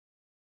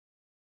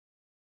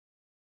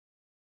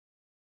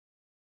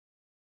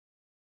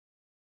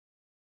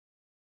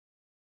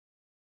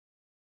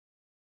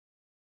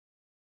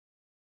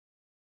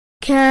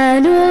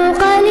كانوا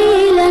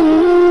قليلا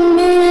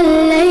من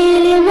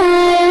الليل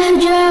ما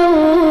يهجعون.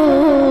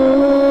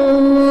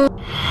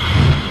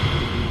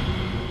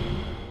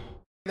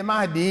 The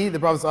Mahdi, the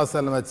Prophet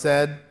ﷺ had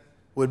said,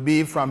 would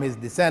be from his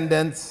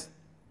descendants,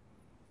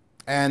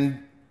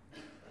 and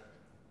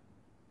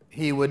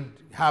he would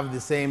have the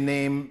same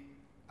name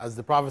as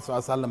the Prophet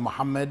ﷺ,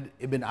 Muhammad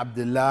ibn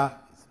Abdullah.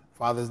 His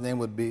father's name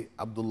would be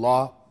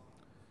Abdullah.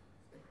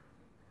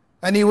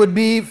 And he would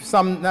be,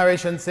 some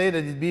narrations say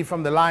that he'd be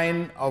from the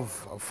line of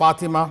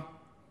Fatima.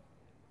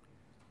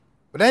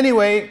 But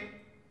anyway,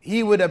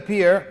 he would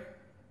appear,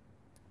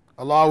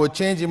 Allah would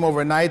change him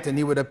overnight, and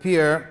he would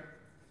appear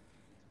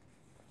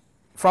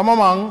from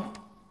among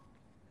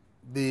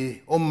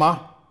the Ummah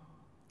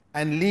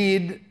and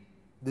lead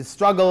the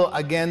struggle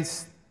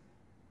against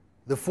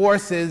the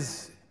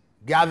forces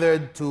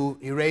gathered to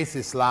erase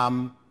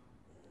Islam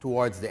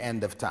towards the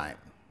end of time.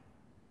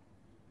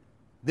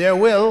 There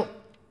will,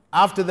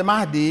 after the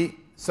Mahdi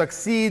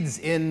succeeds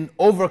in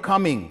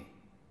overcoming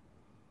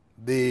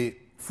the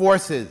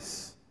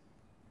forces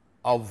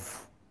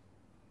of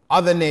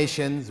other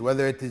nations,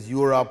 whether it is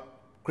Europe,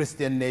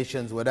 Christian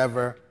nations,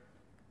 whatever,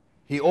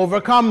 he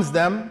overcomes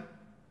them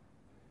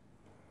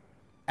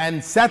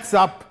and sets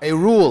up a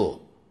rule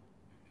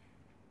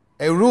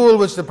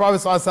which the Prophet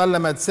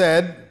ﷺ had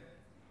said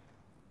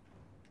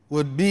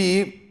would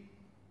be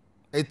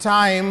a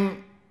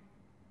time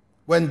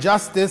when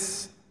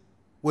justice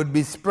would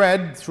be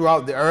spread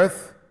throughout the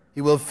earth.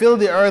 He will fill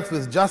the earth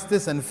with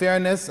justice and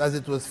fairness as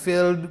it was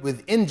filled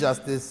with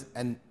injustice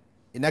and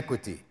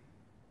inequity.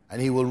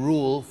 And he will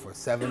rule for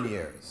 7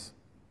 years.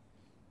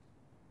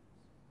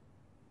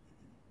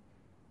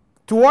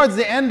 Towards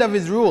the end of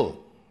his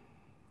rule,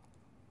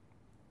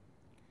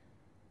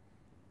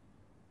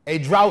 a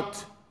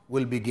drought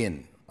will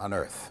begin on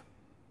earth.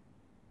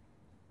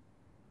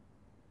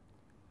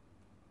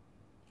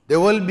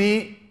 There will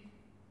be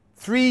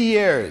 3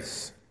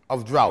 years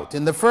of drought.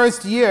 In the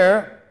first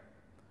year,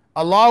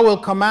 Allah will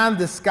command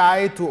the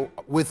sky to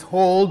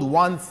withhold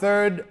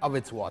 1/3 of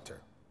its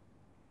water.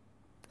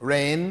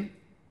 Rain,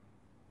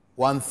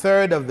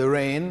 1/3 of the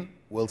rain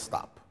will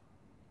stop.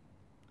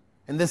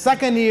 In the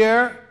second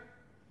year,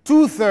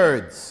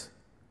 2/3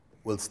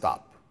 will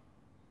stop.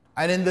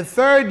 And in the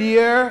third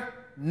year,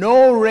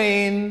 no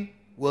rain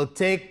will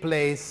take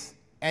place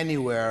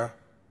anywhere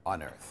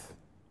on earth.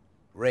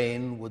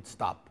 Rain would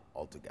stop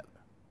altogether.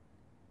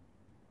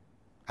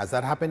 Has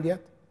that happened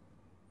yet?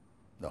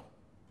 No.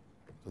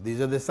 So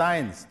these are the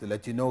signs to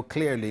let you know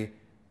clearly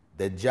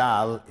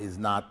Dajjal is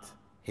not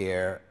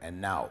here and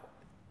now.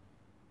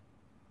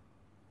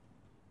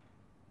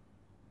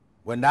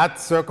 When that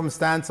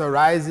circumstance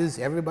arises,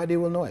 everybody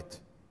will know it.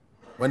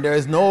 When there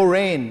is no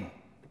rain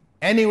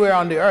anywhere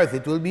on the earth,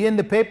 it will be in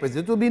the papers,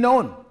 it will be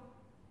known.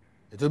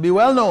 It will be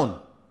well known.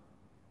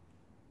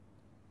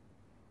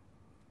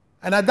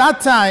 And at that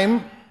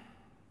time,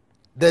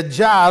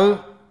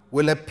 Dajjal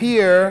will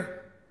appear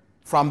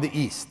from the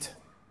east.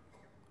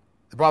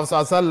 The Prophet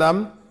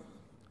ﷺ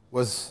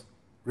was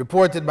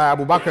reported by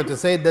Abu Bakr to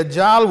say,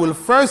 Dajjal will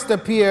first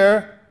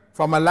appear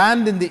from a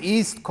land in the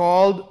east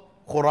called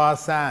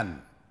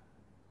Khurasan.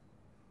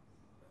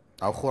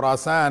 Now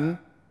Khurasan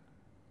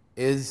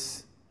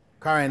is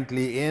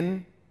currently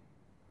in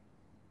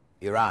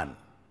Iran.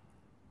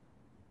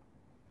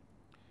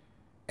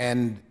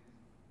 And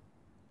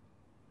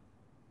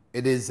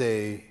it is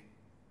a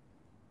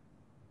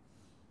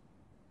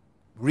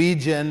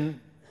region,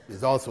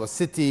 is also a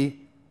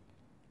city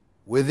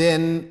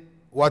within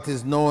what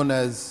is known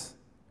as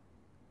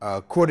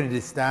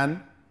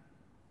Kurdistan.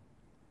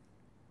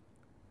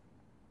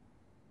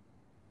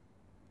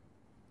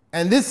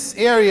 And this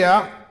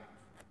area,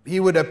 he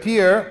would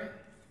appear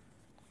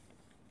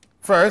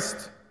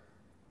first,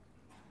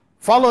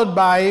 followed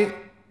by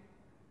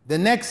the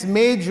next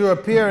major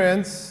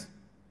appearance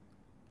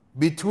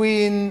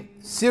between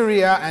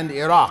Syria and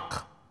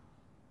Iraq,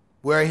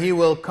 where he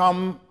will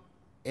come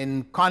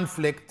in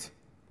conflict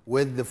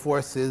with the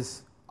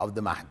forces of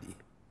the Mahdi.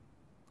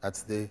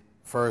 That's the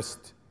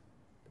first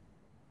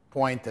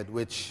point at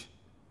which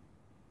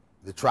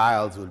the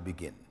trials will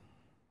begin.